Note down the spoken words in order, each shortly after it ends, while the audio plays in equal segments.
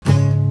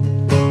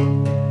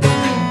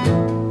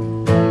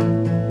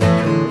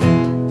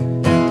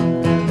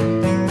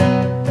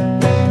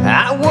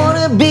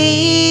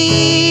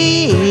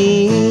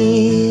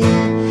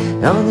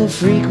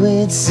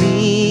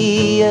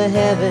frequency of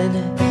heaven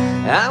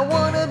I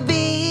wanna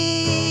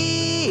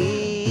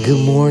be.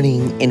 Good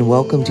morning and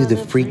welcome to the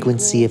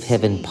Frequency of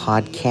Heaven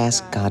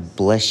podcast. God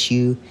bless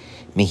you.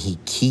 May He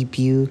keep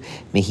you.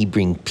 May He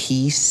bring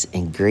peace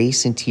and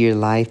grace into your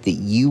life, that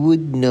you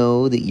would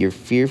know that you're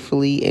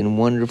fearfully and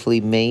wonderfully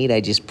made.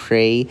 I just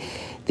pray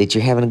that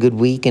you're having a good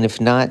week, and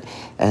if not,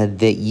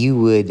 that you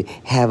would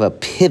have a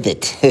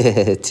pivot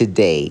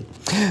today.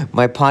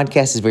 My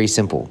podcast is very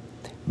simple.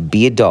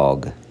 Be a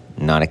dog,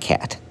 not a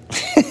cat.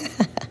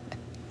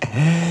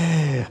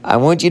 I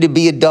want you to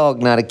be a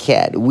dog, not a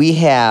cat. We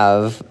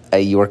have a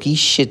Yorkie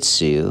Shih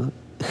Tzu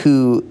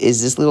who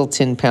is this little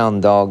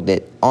 10-pound dog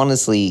that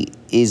honestly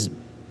is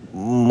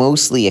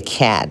mostly a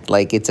cat.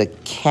 Like, it's a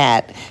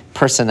cat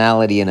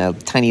personality in a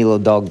tiny little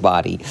dog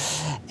body.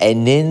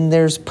 And then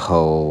there's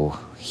Poe.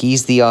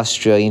 He's the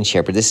Australian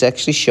Shepherd. This is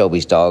actually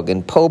Shelby's dog.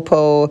 And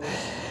Popo,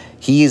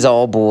 he is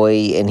all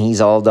boy and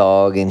he's all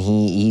dog, and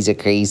he's a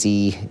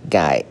crazy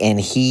guy. And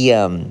he...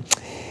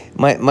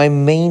 My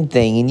main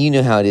thing, and you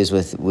know how it is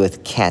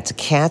with cats.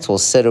 Cats will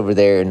sit over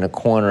there in the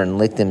corner and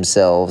lick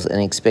themselves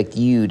and expect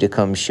you to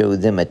come show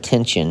them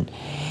attention.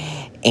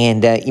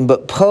 And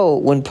but Poe,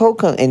 when Poe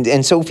comes,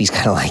 and Sophie's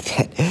kind of like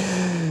that.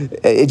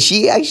 And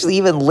she actually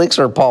even licks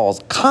her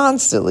paws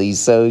constantly.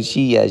 So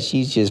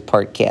she's just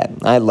part cat.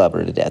 I love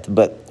her to death.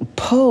 But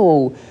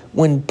Poe,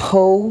 when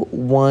Poe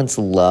wants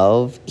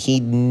love, he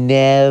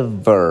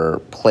never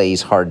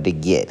plays hard to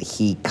get.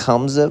 He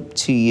comes up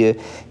to you.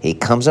 He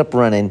comes up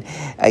running.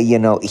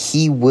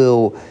 He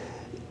will,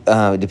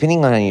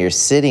 depending on how you're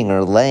sitting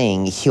or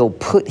laying, he'll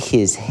put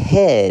his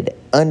head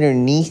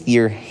underneath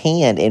your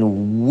hand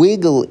and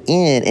wiggle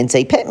in and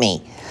say, "Pet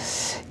me."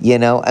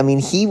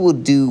 He will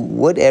do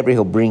whatever.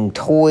 He'll bring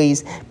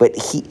toys, but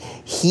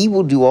he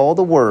will do all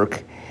the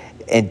work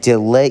and to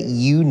let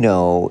you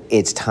know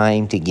it's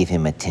time to give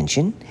him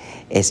attention.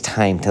 It's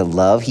time to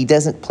love. He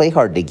doesn't play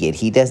hard to get.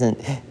 He doesn't,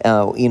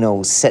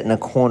 sit in a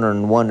corner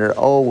and wonder,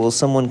 oh, will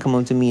someone come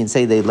up to me and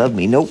say they love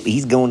me? Nope,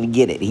 he's going to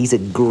get it. He's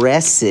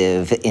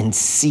aggressive in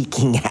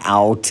seeking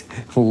out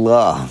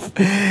love.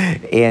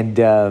 And,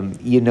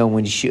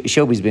 when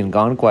Shelby's been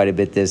gone quite a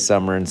bit this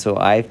summer, and so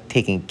I've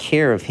taken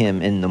care of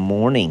him in the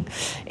morning,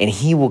 and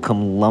he will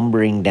come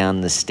lumbering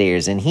down the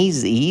stairs. And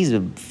he's a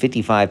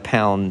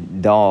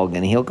 55-pound dog,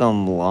 and he'll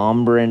come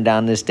lumbering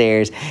down the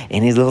stairs,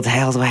 and his little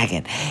tail's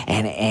wagging,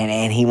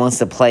 and he wants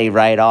to play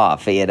right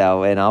off,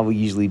 and I'll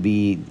usually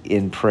be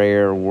in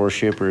prayer or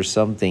worship or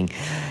something.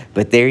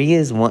 But there he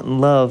is, wanting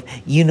love.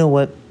 You know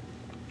what?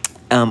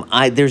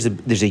 There's a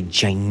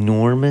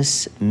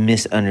ginormous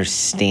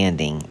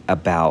misunderstanding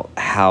about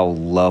how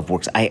love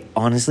works. I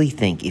honestly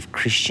think if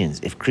Christians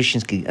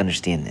could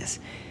understand this,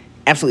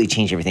 absolutely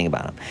change everything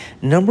about them.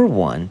 Number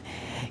one,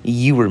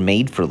 you were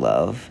made for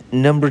love.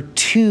 Number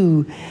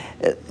two,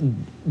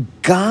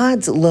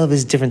 God's love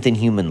is different than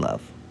human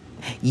love.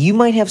 You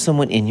might have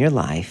someone in your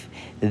life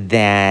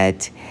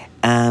that,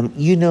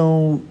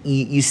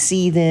 you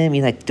see them,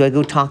 you're like, do I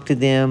go talk to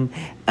them?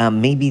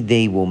 Maybe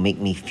they will make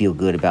me feel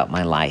good about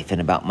my life and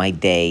about my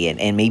day,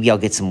 and maybe I'll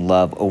get some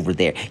love over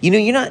there.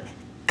 You're not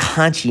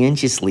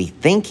conscientiously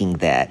thinking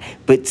that,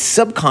 but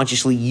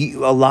subconsciously,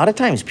 a lot of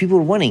times people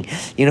are wanting,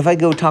 if I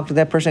go talk to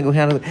that person, I go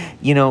handle,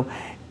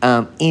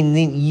 and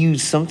then you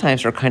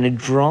sometimes are kind of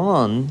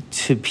drawn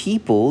to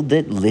people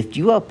that lift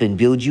you up and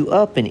build you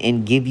up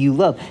and give you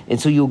love.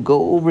 And so you'll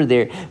go over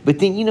there. But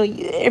then,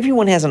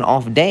 everyone has an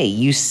off day.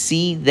 You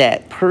see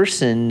that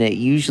person that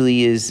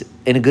usually is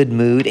in a good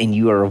mood, and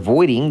you are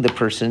avoiding the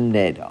person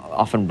that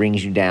often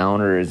brings you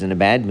down or is in a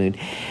bad mood.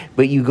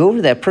 But you go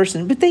to that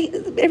person, but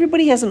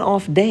everybody has an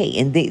off day,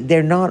 and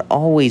they're not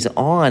always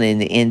on,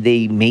 and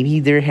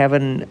maybe they're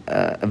having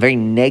a very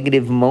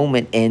negative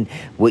moment, and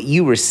what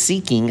you were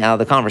seeking out of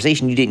the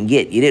conversation you didn't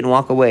get. You didn't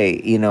walk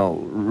away,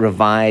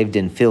 revived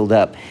and filled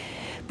up.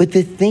 But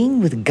the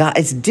thing with God,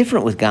 it's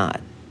different with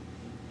God.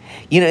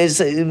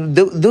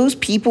 Those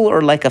people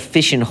are like a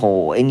fishing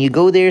hole, and you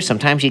go there.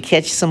 Sometimes you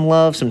catch some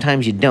love,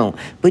 sometimes you don't.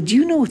 But do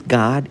you know with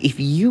God, if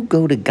you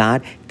go to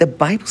God, the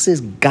Bible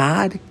says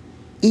God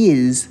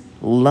is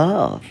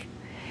love.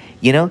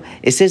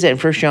 It says that in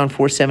 1 John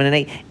 4, 7, and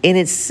 8. And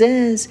it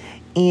says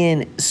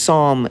in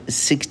Psalm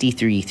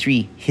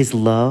 63:3, His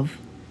love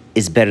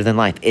is better than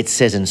life. It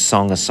says in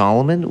Song of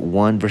Solomon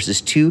 1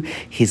 verses 2,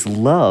 His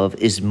love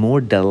is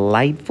more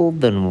delightful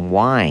than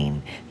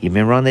wine. You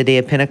remember on the day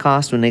of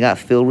Pentecost when they got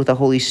filled with the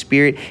Holy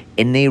Spirit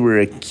and they were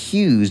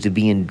accused of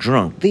being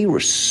drunk? They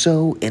were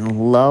so in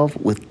love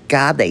with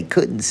God they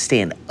couldn't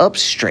stand up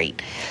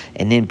straight.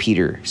 And then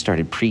Peter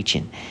started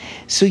preaching.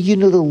 So the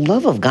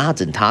love of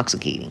God's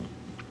intoxicating.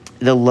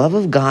 The love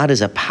of God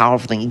is a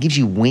powerful thing. It gives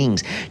you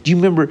wings. Do you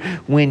remember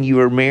when you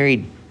were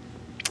married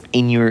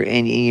and you're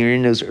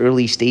in those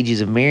early stages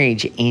of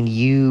marriage, and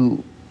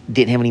you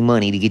didn't have any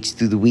money to get you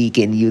through the week,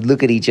 and you'd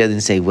look at each other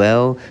and say,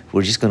 well,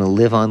 we're just going to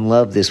live on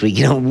love this week.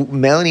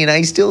 Melanie and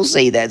I still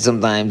say that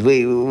sometimes.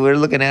 We're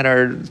looking at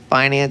our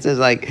finances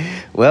like,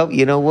 well,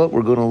 you know what?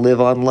 We're going to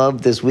live on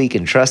love this week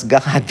and trust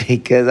God,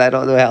 because I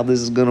don't know how this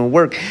is going to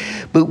work.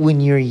 But when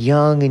you're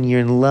young and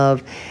you're in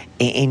love,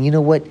 And you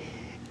know what?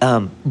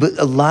 But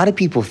a lot of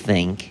people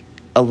think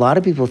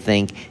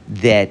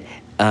that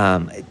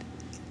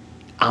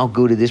I'll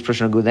go to this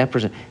person, I'll go to that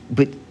person.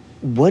 But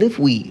what if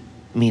we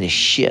made a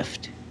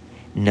shift?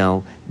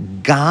 No,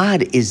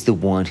 God is the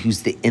one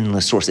who's the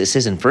endless source. It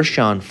says in 1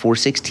 John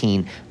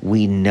 4:16,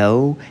 we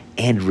know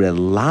and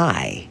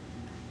rely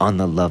on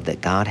the love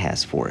that God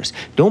has for us.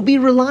 Don't be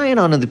reliant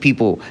on other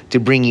people to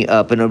bring you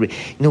up.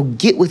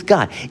 Get with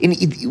God. And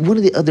one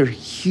of the other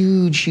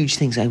huge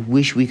things I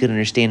wish we could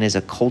understand as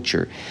a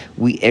culture,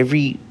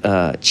 every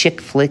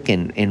chick flick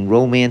and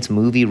romance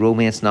movie,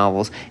 romance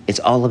novels, it's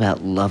all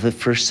about love at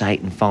first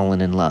sight and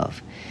falling in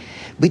love.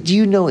 But do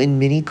you know in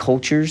many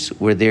cultures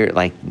where they're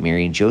like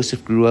Mary and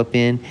Joseph grew up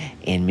in,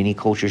 and many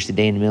cultures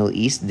today in the Middle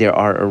East, there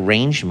are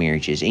arranged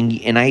marriages.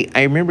 And I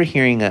remember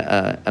hearing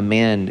a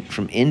man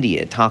from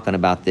India talking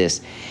about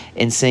this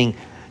and saying,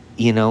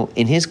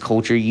 in his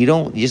culture, you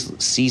don't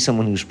just see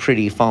someone who's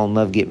pretty, fall in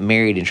love, get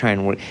married and try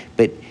and work,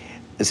 but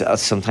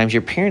sometimes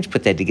your parents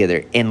put that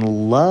together,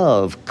 and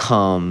love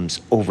comes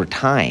over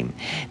time.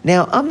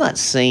 Now, I'm not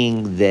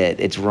saying that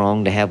it's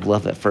wrong to have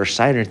love at first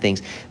sight or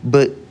things,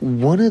 but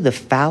one of the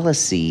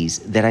fallacies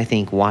that I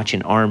think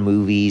watching our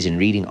movies and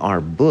reading our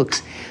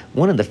books,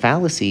 one of the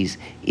fallacies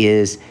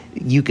is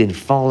you can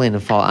fall in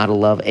and fall out of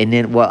love, and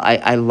then,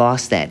 I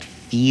lost that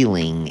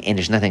feeling, and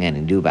there's nothing I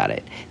can do about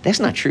it. That's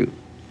not true,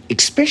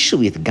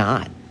 especially with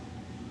God.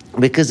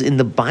 Because in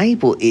the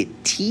Bible,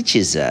 it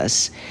teaches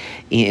us,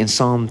 in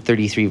Psalm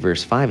 33,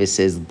 verse 5, it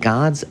says,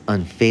 God's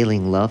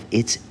unfailing love,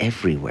 it's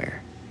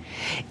everywhere.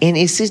 And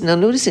it says, now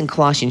notice in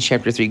Colossians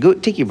chapter 3,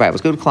 take your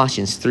Bibles, go to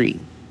Colossians 3,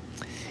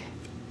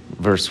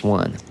 verse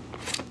 1.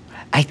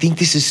 I think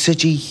this is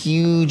such a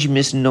huge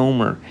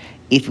misnomer.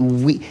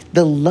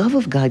 The love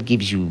of God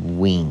gives you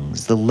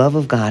wings. The love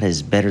of God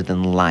is better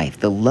than life.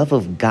 The love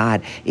of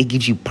God, it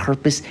gives you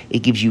purpose.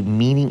 It gives you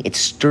meaning. It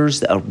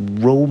stirs a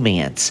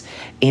romance,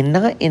 and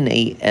not in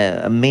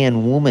a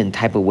man-woman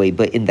type of way,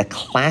 but in the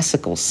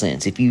classical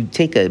sense. If you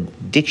take a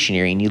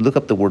dictionary and you look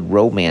up the word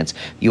romance,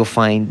 you'll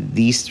find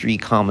these three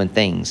common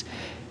things: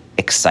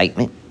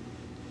 excitement,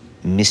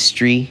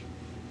 mystery,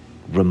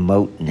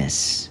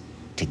 remoteness.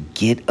 To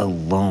get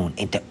alone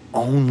and to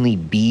only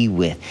be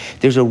with.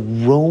 There's a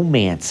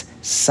romance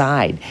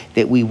side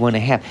that we want to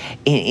have.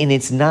 And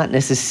it's not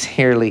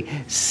necessarily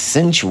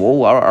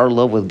sensual. Our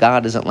love with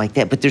God isn't like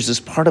that. But there's this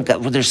part of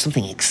God where there's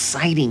something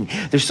exciting.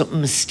 There's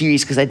something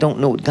mysterious because I don't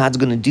know what God's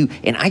going to do.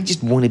 And I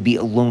just want to be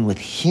alone with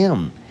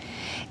Him.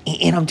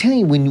 And I'm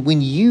telling you,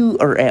 when you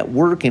are at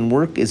work and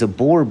work is a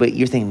bore, but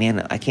you're thinking,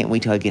 man, I can't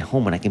wait till I get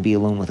home and I can be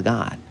alone with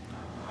God.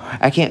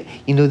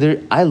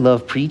 I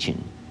love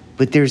preaching.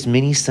 But there's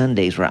many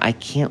Sundays where I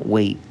can't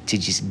wait to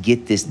just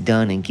get this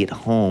done and get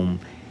home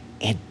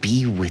and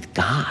be with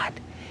God.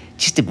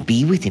 Just to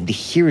be with Him, to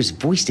hear His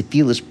voice, to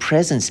feel His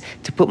presence,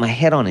 to put my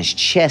head on His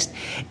chest.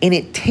 And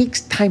it takes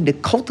time to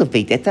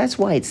cultivate that. That's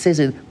why it says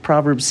in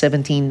Proverbs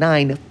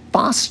 17:9,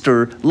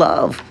 foster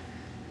love.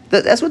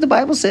 That's what the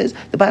Bible says.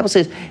 The Bible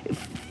says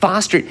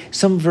foster it.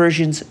 Some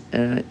versions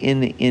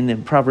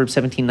in Proverbs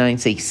 17:9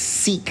 say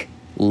seek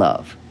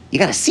love. You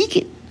got to seek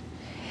it.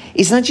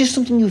 It's not just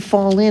something you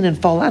fall in and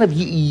fall out of.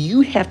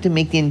 You have to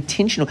make the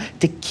intentional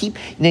to keep.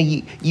 Now,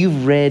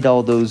 you've read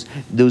all those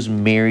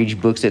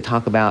marriage books that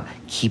talk about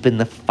keeping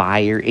the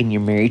fire in your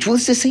marriage. Well,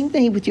 it's the same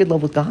thing with your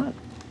love with God.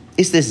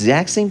 It's the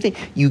exact same thing.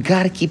 You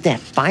got to keep that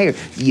fire.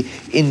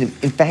 In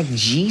fact,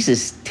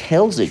 Jesus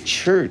tells a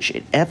church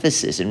at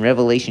Ephesus in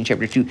Revelation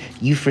chapter 2,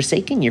 you've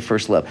forsaken your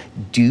first love.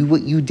 Do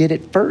what you did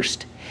at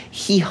first.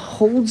 He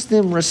holds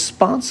them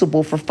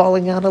responsible for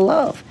falling out of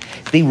love.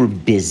 They were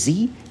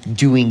busy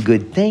doing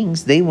good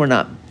things. They were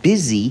not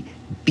busy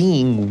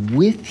being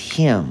with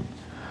Him.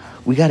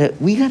 We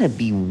gotta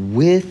be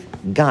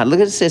with God. Look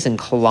at it says in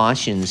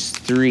Colossians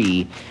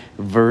 3,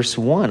 verse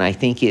 1. I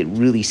think it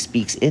really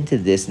speaks into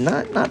this,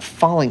 not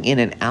falling in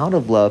and out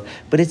of love,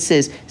 but it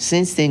says,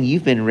 since then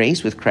you've been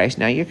raised with Christ.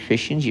 Now you're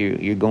Christians.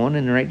 You're going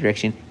in the right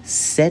direction.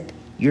 Set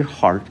your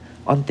heart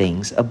on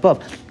things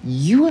above.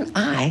 You and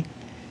I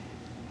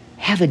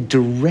have a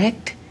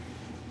direct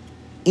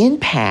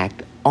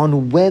impact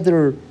on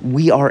whether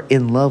we are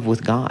in love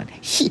with God.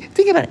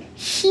 Think about it.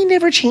 He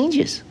never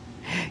changes.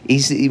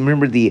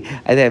 Remember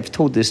I've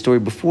told this story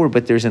before,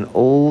 but there's an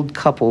old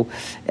couple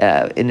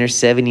in their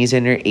 70s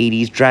and their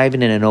 80s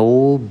driving in an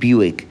old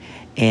Buick,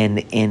 and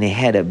it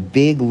had a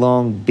big,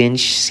 long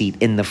bench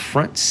seat in the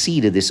front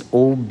seat of this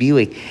old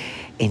Buick.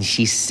 And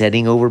she's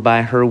sitting over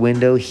by her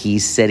window.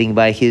 He's sitting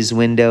by his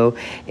window.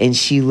 And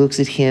she looks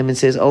at him and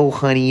says, oh,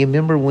 honey, you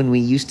remember when we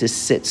used to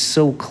sit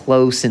so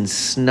close and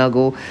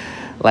snuggle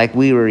like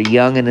we were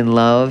young and in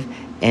love?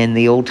 And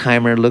the old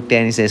timer looked at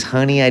her and says,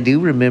 honey, I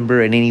do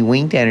remember. And then he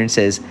winked at her and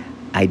says,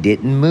 I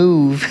didn't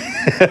move.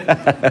 She's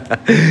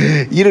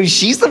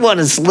the one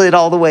that slid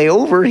all the way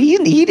over.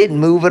 He didn't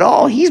move at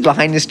all. He's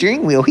behind the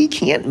steering wheel. He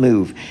can't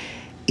move.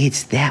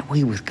 It's that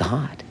way with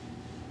God.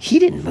 He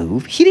didn't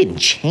move. He didn't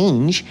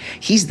change.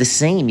 He's the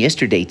same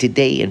yesterday,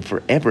 today, and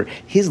forever.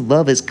 His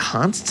love is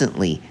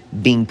constantly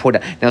being poured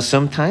out. Now,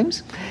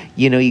 sometimes,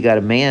 you got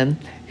a man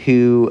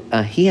who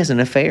he has an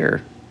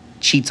affair,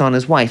 cheats on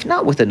his wife,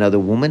 not with another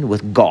woman,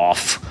 with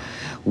golf,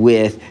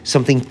 with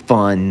something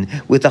fun,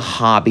 with a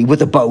hobby,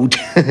 with a boat,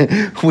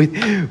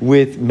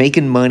 with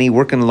making money,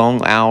 working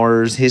long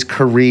hours, his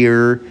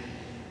career.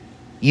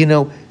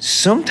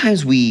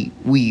 Sometimes we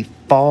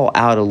fall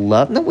out of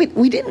love. No,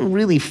 we didn't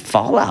really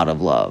fall out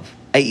of love.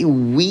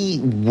 We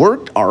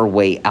worked our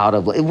way out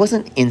of love. It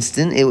wasn't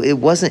instant. It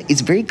wasn't.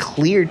 It's very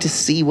clear to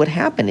see what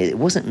happened. It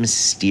wasn't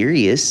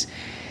mysterious.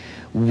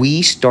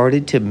 We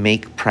started to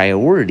make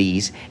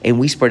priorities, and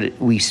we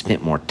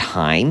spent more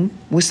time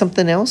with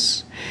something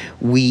else.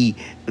 We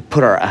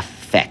put our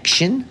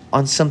affection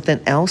on something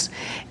else.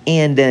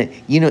 And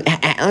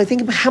I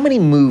think about how many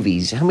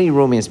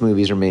romance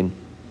movies are made.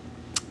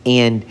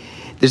 And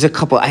there's a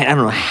couple, I don't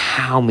know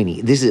how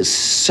many. This is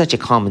such a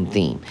common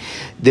theme.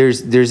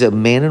 There's a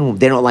man and woman,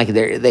 they don't like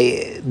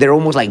it. They're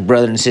almost like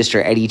brother and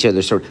sister at each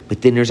other's throat.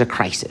 But then there's a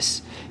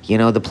crisis.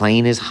 The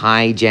plane is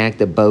hijacked,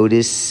 the boat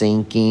is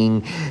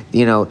sinking,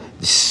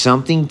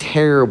 something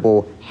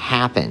terrible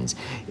happens.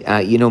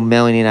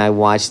 Melanie and I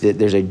watched it.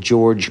 There's a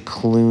George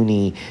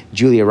Clooney,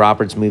 Julia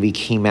Roberts movie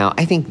came out,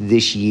 I think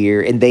this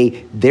year, and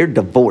they're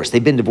divorced.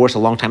 They've been divorced a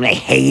long time. They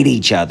hate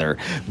each other,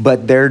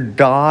 but their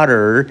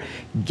daughter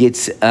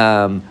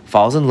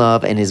falls in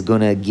love and is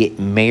gonna get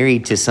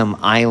married to some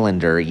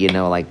islander.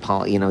 Like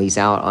Paul. He's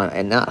out on,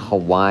 and not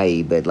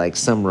Hawaii, but like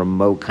some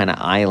remote kind of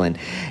island,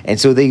 and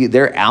so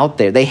they're out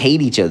there. They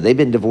hate each other. They've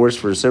been divorced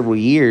for several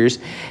years,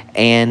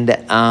 and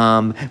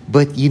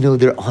but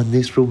they're on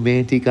this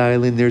romantic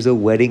island. There's a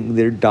wedding.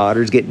 Their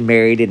daughter's getting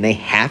married, and they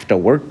have to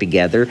work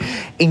together.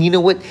 And you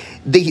know what?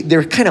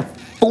 They're kind of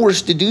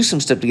forced to do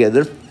some stuff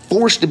together. They're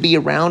forced to be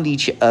around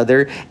each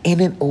other, and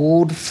an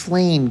old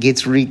flame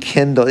gets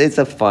rekindled. It's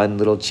a fun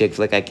little chick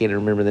flick. I can't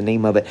remember the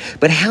name of it.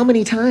 But how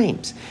many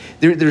times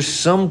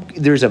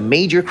there's a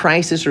major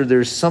crisis, or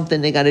there's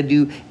something they got to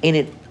do, and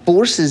it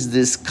forces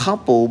this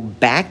couple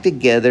back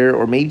together,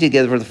 or maybe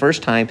together for the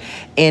first time,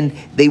 and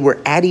they were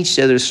at each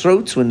other's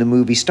throats when the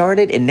movie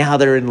started, and now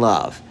they're in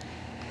love.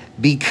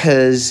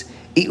 Because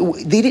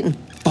they didn't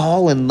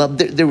fall in love.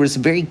 There was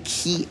very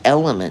key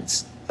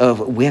elements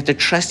of we have to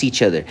trust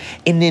each other,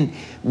 and then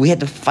we had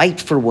to fight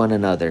for one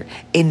another.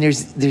 And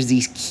there's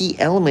these key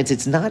elements.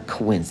 It's not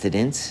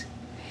coincidence.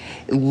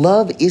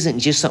 Love isn't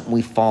just something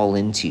we fall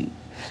into.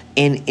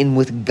 And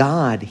with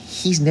God,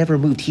 He's never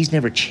moved. He's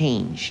never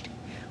changed.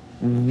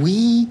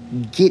 We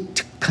get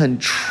to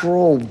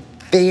control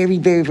very,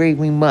 very, very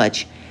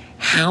much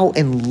how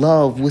in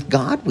love with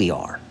God we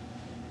are.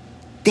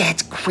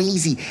 That's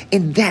crazy.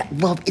 And that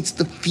love, it's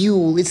the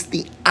fuel, it's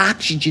the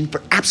oxygen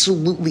for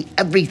absolutely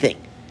everything.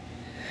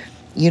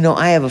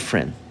 I have a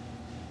friend.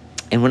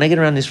 And when I get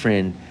around this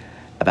friend,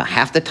 about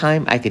half the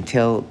time I can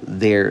tell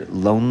they're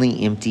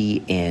lonely,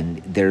 empty, and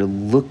they're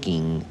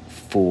looking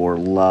for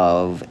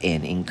love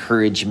and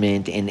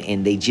encouragement.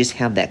 And they just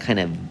have that kind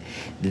of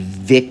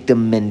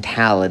victim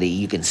mentality.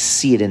 You can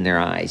see it in their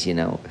eyes,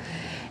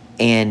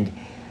 And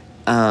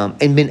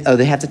then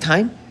other half the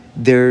time,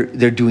 they're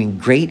doing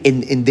great,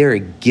 and they're a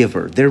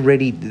giver. They're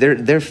ready.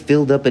 They're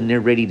filled up, and they're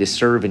ready to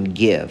serve and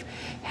give.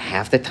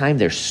 Half the time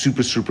they're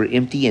super, super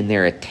empty, and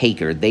they're a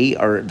taker. They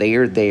are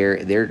there.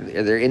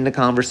 They're in the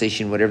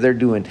conversation, whatever they're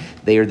doing.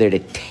 They are there to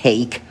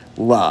take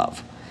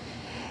love,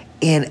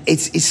 and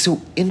it's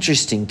so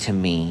interesting to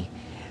me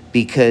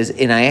because,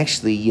 and I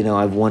actually,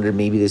 I've wondered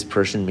maybe this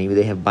person, maybe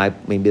they're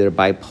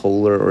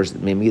bipolar, or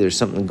maybe there's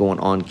something going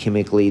on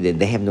chemically that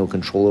they have no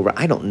control over.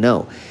 I don't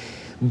know,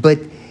 but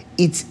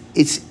it's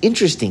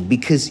interesting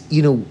because,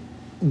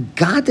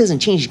 God doesn't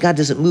change. God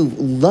doesn't move.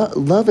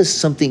 Love is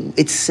something,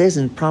 it says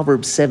in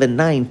Proverbs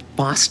 7:9,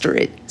 foster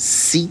it,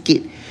 seek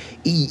it.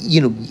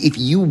 If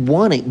you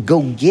want it,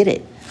 go get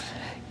it.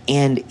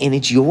 And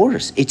it's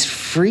yours. It's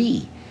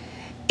free.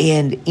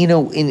 And,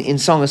 in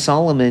Song of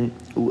Solomon,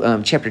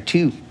 chapter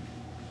 2,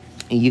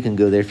 you can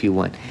go there if you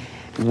want.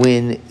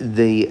 When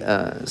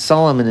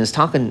Solomon is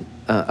talking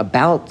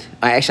about,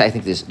 I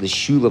think the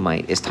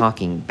Shulamite is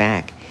talking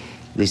back,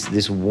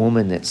 this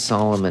woman that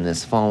Solomon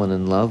has fallen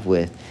in love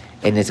with.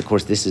 And of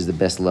course, this is the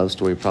best love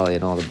story probably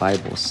in all the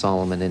Bible,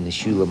 Solomon and the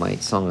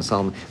Shulamite, Song of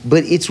Solomon.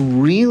 But it's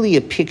really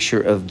a picture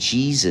of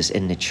Jesus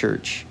and the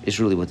church is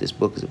really what this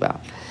book is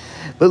about.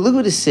 But look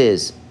what it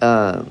says.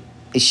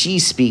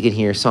 She's speaking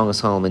here, Song of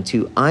Solomon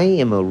 2. I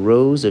am a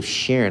rose of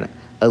Sharon,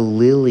 a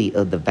lily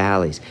of the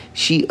valleys.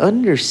 She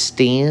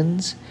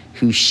understands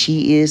who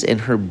she is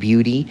and her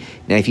beauty.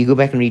 Now, if you go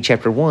back and read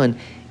chapter 1,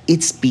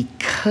 it's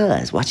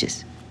because, watch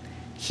this,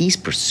 He's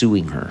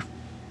pursuing her.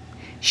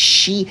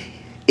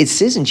 It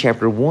says in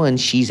chapter 1,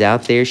 she's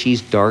out there,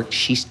 she's dark,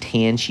 she's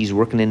tan, she's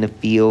working in the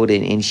field,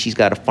 and she's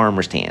got a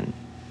farmer's tan.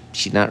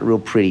 She's not real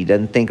pretty,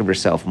 doesn't think of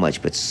herself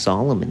much, but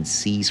Solomon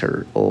sees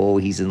her. Oh,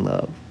 he's in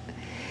love.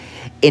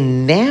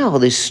 And now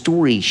the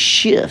story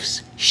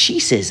shifts. She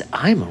says,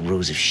 I'm a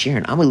rose of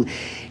Sharon.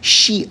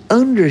 She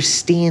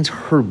understands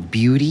her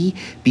beauty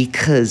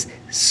because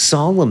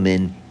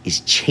Solomon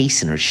is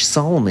chasing her.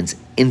 Solomon's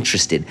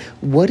interested.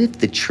 What if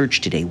the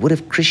church today, what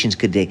if Christians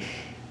today,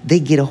 they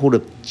get a hold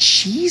of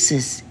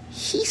Jesus?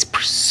 He's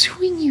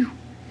pursuing you.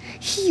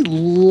 He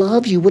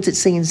loves you. What's it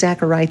say in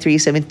Zechariah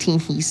 3:17?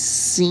 He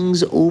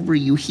sings over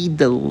you. He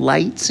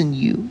delights in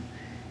you.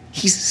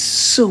 He's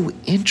so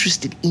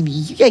interested in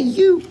you. Yeah,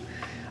 you.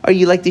 Are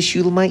you like the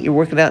Shulamite? You're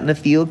working out in the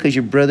field because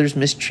your brothers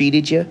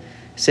mistreated you?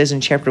 It says in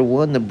chapter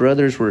 1, the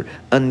brothers were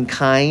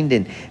unkind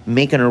and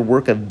making her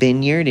work a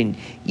vineyard. And,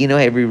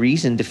 every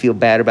reason to feel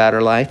bad about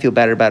her life, feel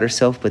bad about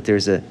herself. But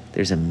there's a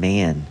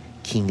man,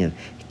 king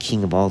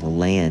of all the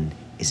land,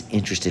 is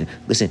interested.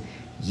 Listen,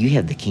 you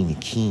have the King of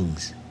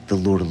Kings, the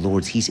Lord of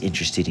Lords. He's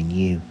interested in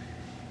you.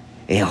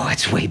 Oh,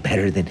 it's way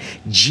better than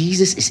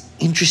Jesus is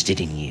interested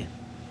in you.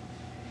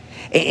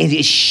 And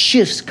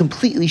it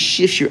completely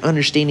shifts your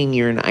understanding,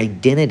 your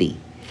identity.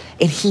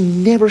 And he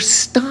never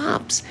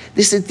stops.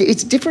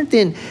 It's different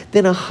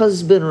than a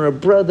husband or a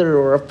brother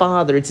or a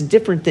father. It's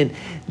different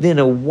than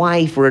a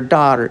wife or a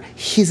daughter.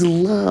 His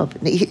love,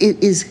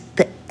 it is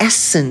the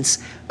essence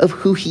of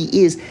who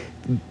he is.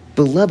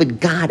 Beloved,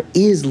 God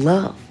is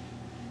love.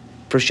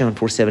 1 John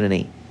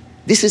 4:7-8.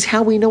 This is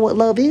how we know what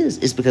love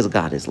is because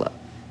God is love.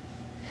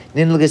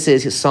 Then look, it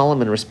says,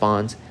 Solomon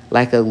responds,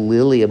 like a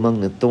lily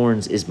among the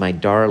thorns is my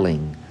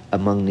darling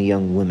among the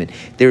young women.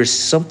 There is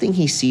something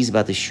he sees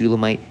about the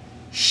Shulamite.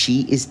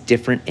 She is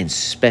different and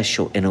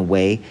special in a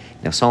way.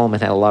 Now, Solomon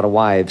had a lot of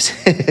wives,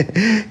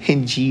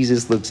 and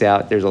Jesus looks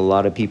out. There's a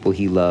lot of people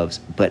he loves,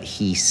 but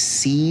he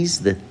sees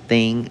the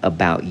thing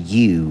about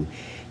you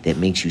that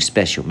makes you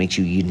special, makes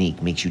you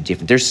unique, makes you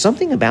different. There's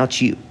something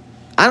about you.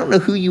 I don't know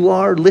who you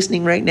are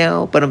listening right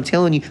now, but I'm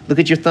telling you, look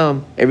at your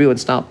thumb. Everyone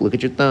stop, look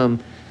at your thumb.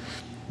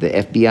 The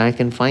FBI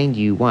can find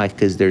you. Why?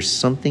 Because there's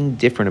something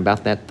different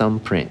about that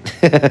thumbprint.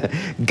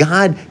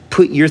 God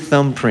put your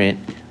thumbprint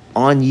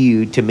on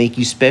you to make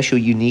you special,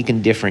 unique,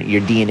 and different. Your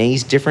DNA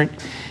is different.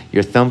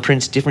 Your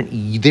thumbprint's different.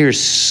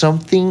 There's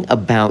something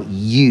about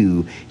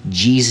you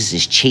Jesus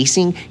is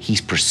chasing,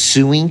 he's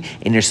pursuing,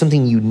 and there's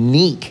something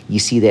unique. You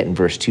see that in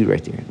verse 2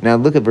 right there. Now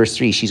look at verse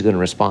 3. She's going to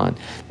respond.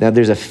 Now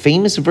there's a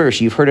famous verse.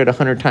 You've heard it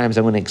 100 times.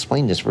 I'm going to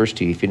explain this verse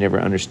to you if you never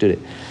understood it.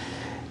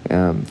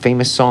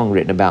 Famous song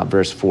written about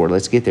verse 4.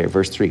 Let's get there.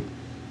 Verse 3.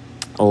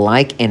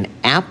 Like an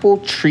apple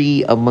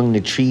tree among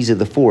the trees of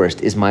the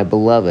forest is my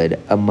beloved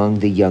among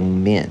the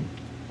young men.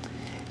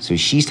 So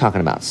she's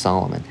talking about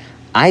Solomon.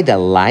 I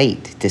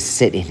delight to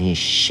sit in his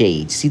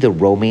shade. See the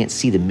romance,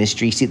 see the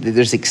mystery, see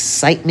there's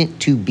excitement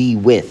to be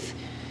with.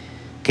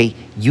 Okay,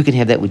 you can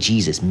have that with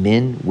Jesus.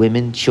 Men,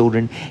 women,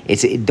 children.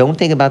 Don't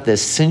think about the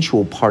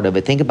sensual part of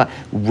it. Think about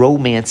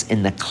romance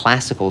in the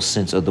classical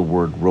sense of the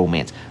word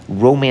romance.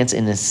 Romance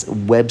in this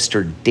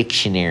Webster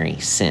dictionary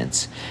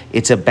sense.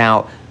 It's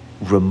about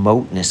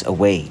remoteness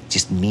away,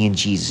 just me and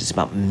Jesus. It's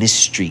about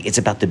mystery. It's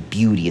about the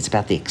beauty. It's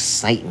about the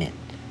excitement.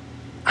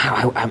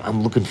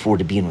 I'm looking forward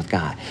to being with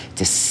God,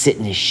 to sit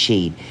in his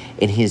shade,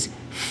 and his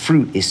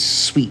fruit is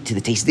sweet to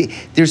the taste.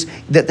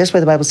 That's why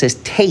the Bible says,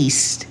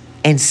 taste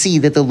and see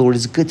that the Lord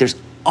is good. There's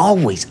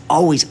always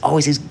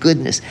his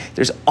goodness.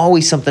 There's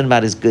always something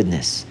about his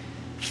goodness.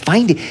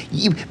 Find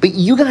it. But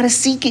you got to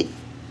seek it.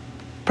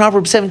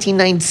 Proverbs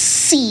 17:9,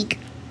 seek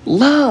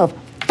love.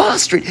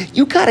 Foster it.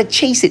 You got to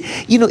chase it.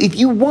 If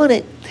you want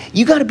it,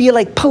 you got to be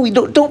like Poe.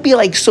 Don't be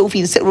like Sophie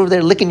and sit over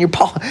there licking your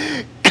paw.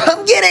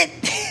 Come get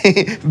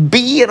it.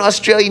 Be an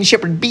Australian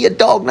Shepherd. Be a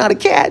dog, not a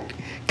cat.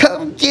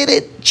 Come get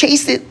it.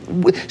 Chase it.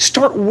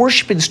 Start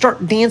worshiping.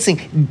 Start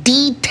dancing.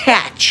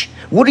 Detach.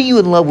 What are you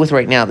in love with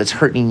right now that's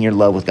hurting your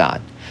love with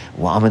God?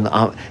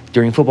 Well,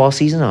 during football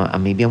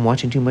season, maybe I'm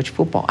watching too much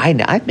football.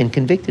 I've been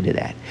convicted of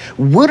that.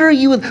 What are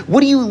you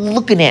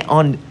looking at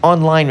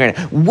online right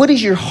now? What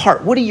is your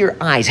heart? What are your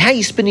eyes? How are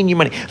you spending your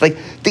money?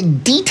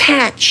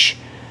 Detach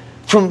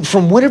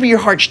from whatever your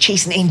heart's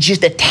chasing and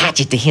just attach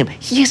it to him.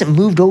 He hasn't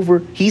moved over.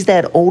 He's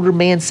that older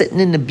man sitting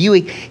in the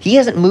Buick. He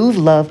hasn't moved,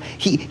 love.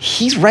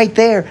 He's right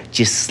there.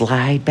 Just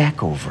slide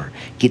back over.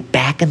 Get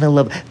back in the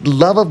love. The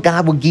love of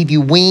God will give you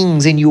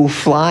wings and you'll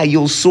fly,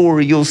 you'll soar,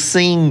 you'll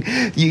sing.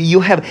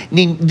 You'll have,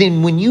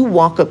 then when you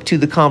walk up to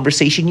the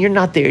conversation, you're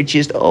not there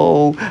just,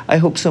 I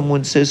hope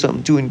someone says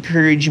something to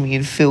encourage me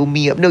and fill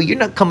me up. No, you're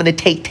not coming to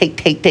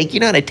take.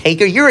 You're not a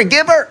taker. You're a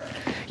giver.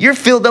 You're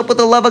filled up with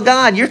the love of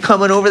God. You're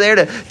coming over there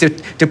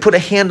to put a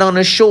hand on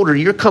his shoulder.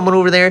 You're coming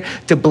over there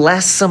to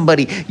bless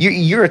somebody.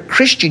 You're a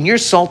Christian. You're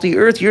salt of the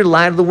earth. You're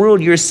light of the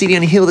world. You're a city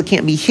on a hill that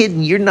can't be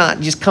hidden. You're not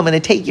just coming to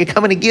take. You're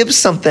coming to give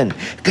something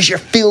because you're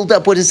filled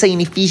up. What does it say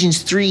in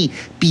Ephesians 3?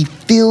 Be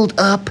filled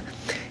up.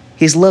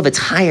 His love, it's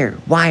higher,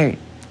 wider,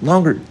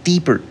 longer,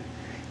 deeper.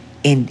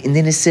 And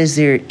then it says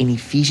there in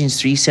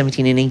Ephesians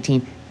 3:17 and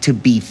 18, to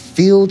be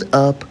filled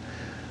up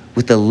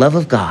with the love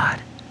of God,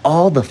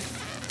 all the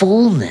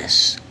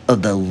fullness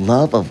of the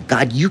love of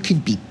God. You can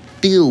be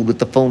filled with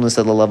the fullness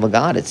of the love of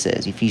God, it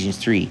says, Ephesians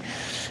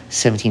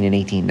 3:17 and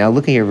 18. Now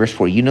look at here, verse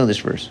 4. You know this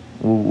verse.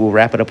 We'll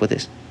wrap it up with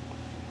this.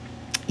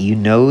 You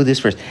know this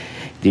verse.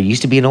 There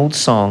used to be an old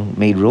song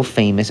made real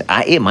famous.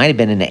 It might have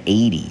been in the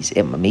 80s.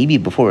 Maybe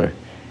before.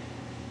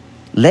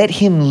 Let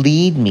him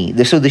lead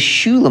me. So the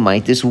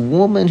Shulamite, this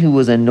woman who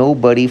was a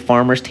nobody,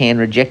 farmer's tan,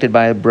 rejected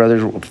by her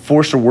brothers,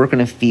 forced to work in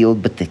a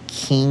field, but the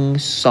king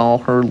saw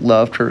her,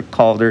 loved her,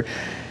 called her,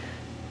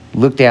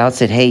 looked out,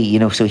 said,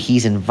 hey, so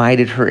he's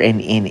invited her,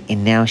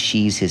 and now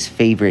she's his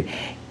favorite.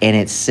 And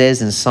it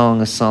says in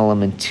Song of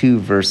Solomon 2,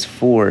 verse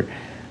 4,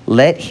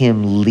 let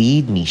him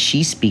lead me.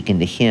 She's speaking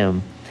to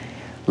him.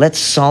 Let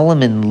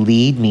Solomon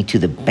lead me to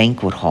the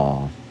banquet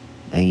hall.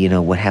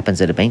 What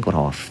happens at a banquet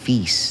hall?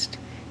 Feast.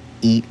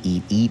 Eat,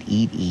 eat, eat,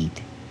 eat,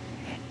 eat.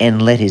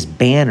 And let his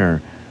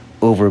banner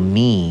over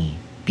me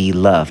be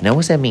love. Now,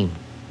 what's that mean?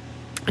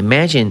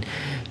 Imagine,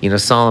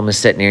 Solomon's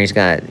sitting there. He's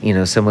got,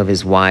 some of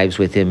his wives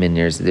with him. And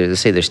let's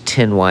say there's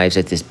 10 wives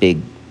at this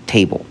big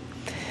table.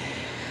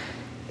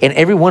 And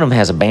every one of them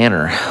has a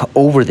banner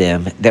over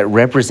them that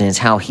represents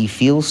how he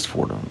feels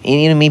for them.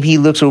 And, maybe he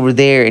looks over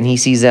there and he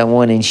sees that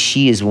one, and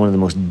she is one of the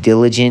most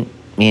diligent.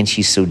 Man,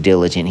 she's so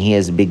diligent. He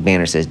has a big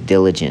banner that says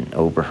diligent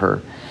over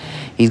her.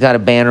 He's got a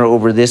banner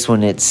over this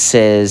one that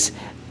says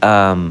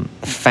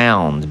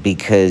found,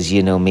 because,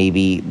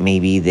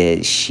 maybe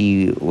that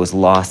she was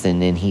lost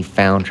and then he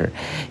found her.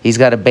 He's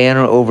got a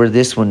banner over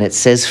this one that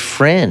says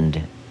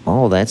friend.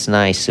 Oh, that's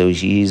nice. So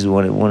she's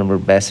one of her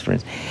best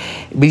friends.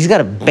 But he's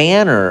got a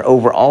banner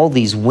over all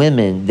these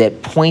women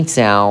that points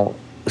out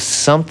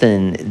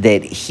something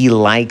that he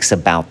likes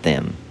about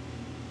them.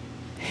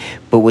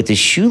 But what the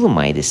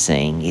Shulamite is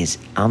saying is,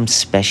 I'm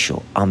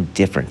special. I'm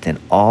different than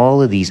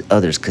all of these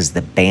others, because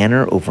the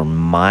banner over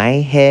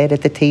my head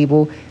at the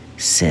table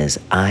says,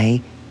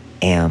 I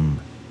am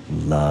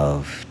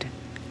loved.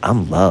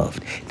 I'm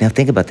loved. Now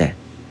think about that.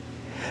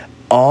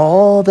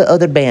 All the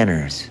other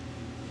banners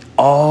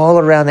all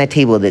around that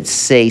table that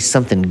say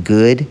something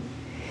good,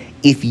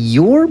 if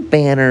your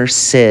banner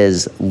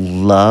says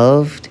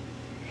loved,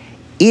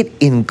 it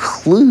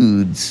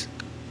includes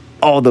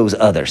all those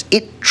others.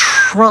 It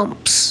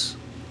trumps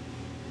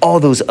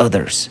all those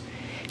others.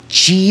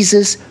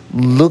 Jesus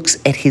looks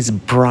at his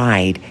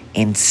bride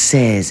and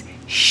says,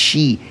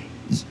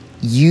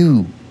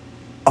 you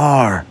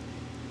are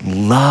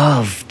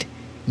loved.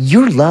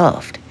 You're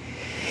loved.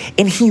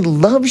 And he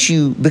loves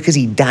you because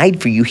he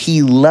died for you.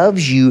 He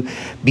loves you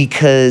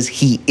because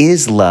he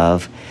is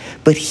love.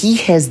 But he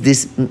has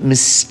this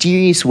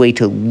mysterious way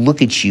to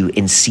look at you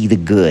and see the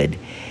good,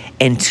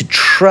 and to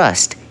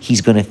trust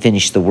he's going to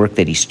finish the work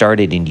that he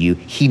started in you.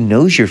 He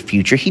knows your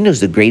future. He knows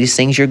the greatest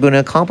things you're going to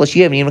accomplish.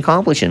 You haven't even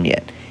accomplished them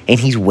yet. And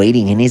he's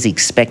waiting and he's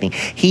expecting.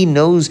 He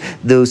knows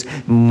those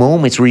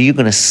moments where you're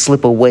going to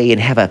slip away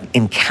and have an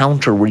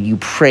encounter where you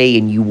pray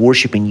and you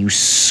worship and you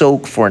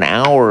soak for an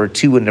hour or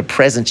two in the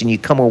presence, and you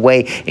come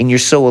away and you're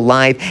so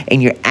alive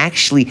and you're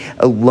actually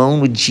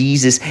alone with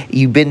Jesus.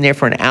 You've been there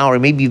for an hour.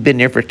 Maybe you've been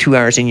there for 2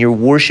 hours, and you're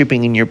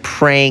worshiping and you're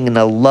praying, and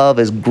the love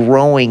is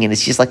growing, and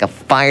it's just like a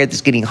fire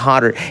that's getting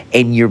hotter,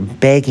 and you're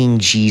begging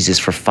Jesus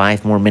for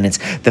 5 more minutes.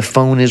 The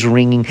phone is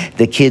ringing.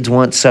 The kids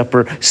want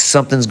supper.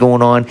 Something's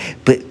going on,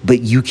 but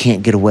you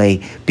can't get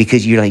away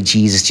because you're like,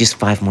 Jesus, just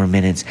 5 more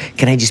minutes.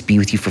 Can I just be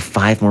with you for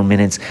 5 more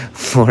minutes,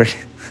 Lord?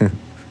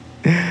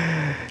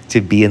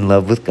 To be in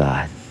love with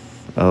God.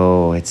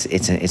 Oh, it's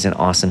an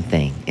awesome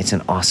thing. It's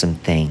an awesome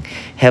thing.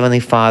 Heavenly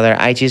Father,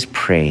 I just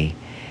pray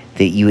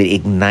that you would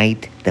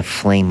ignite the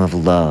flame of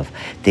love,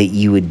 that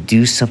you would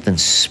do something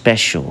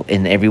special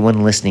in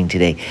everyone listening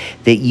today,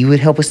 that you would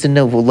help us to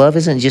know, well, love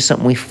isn't just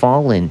something we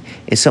fall in.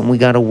 It's something we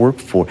got to work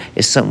for.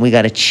 It's something we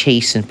got to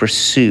chase and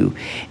pursue.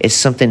 It's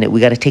something that we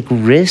got to take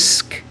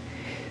risk.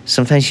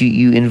 Sometimes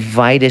you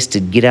invite us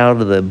to get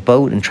out of the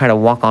boat and try to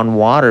walk on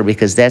water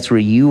because that's where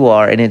you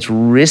are, and it's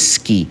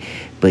risky.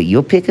 But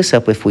you'll pick us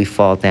up if we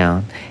fall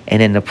down,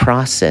 and in the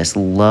process,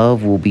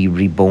 love will be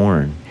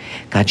reborn.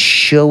 God,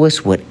 show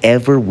us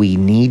whatever we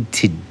need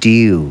to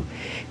do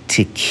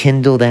to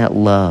kindle that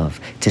love,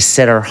 to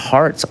set our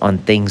hearts on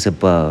things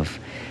above.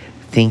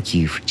 Thank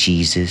you for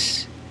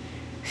Jesus.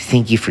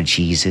 Thank you for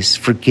Jesus.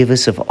 Forgive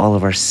us of all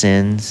of our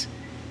sins.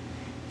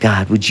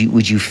 God, would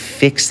you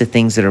fix the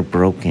things that are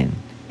broken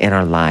in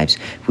our lives?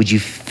 Would you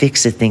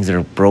fix the things that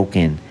are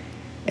broken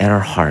in our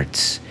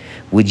hearts?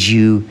 Would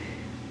you,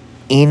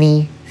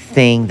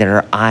 anything that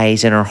our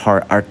eyes and our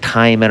heart, our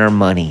time and our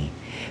money,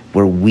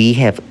 where we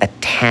have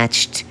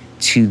attached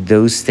to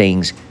those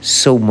things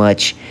so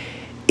much,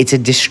 it's a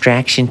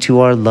distraction to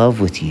our love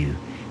with you.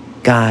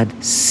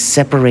 God,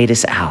 separate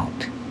us out.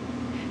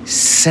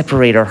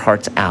 Separate our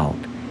hearts out.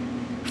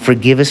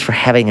 Forgive us for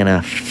having an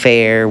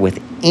affair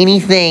with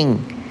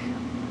anything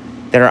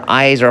that our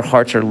eyes, our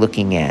hearts are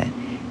looking at.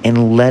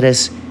 And let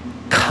us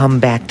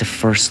come back to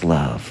first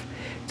love,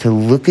 to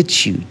look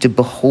at you, to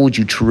behold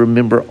you, to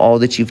remember all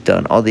that you've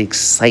done, all the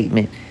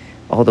excitement,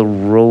 all the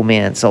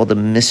romance, all the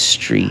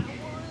mystery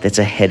that's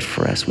ahead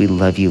for us. We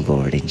love you,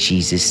 Lord, in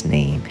Jesus'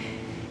 name.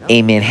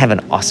 Amen. Have an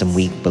awesome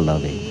week,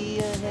 beloved.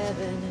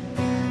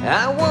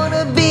 I want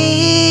to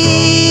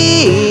be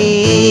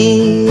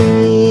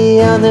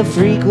on the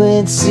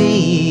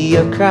frequency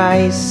of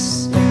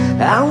Christ.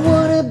 I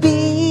want to be